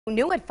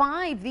New at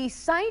 5, the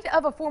site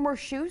of a former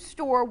shoe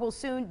store will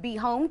soon be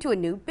home to a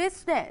new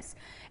business.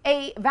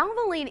 A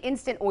Valvoline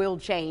instant oil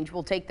change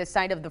will take the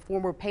site of the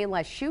former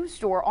Payless shoe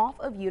store off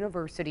of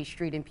University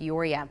Street in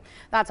Peoria.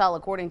 That's all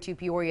according to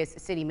Peoria's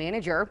city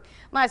manager.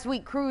 Last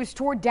week, crews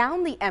tore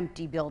down the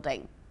empty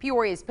building.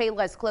 Peoria's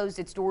Payless closed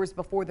its doors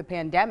before the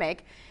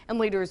pandemic, and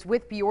leaders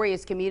with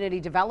Peoria's community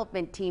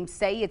development team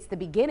say it's the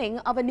beginning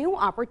of a new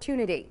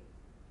opportunity.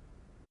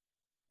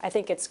 I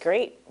think it's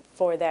great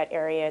for that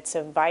area. It's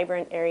a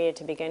vibrant area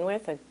to begin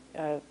with,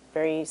 a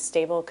very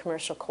stable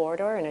commercial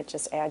corridor, and it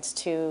just adds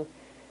to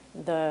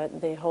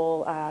the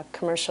whole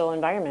commercial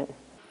environment.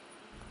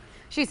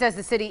 She says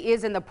the city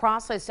is in the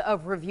process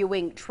of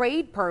reviewing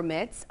trade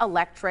permits,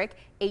 electric,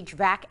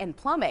 HVAC, and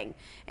plumbing,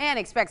 and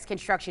expects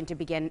construction to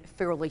begin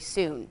fairly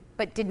soon,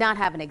 but did not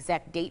have an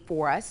exact date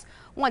for us.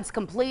 Once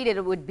completed,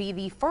 it would be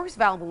the first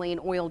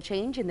Valvoline oil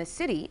change in the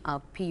city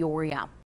of Peoria.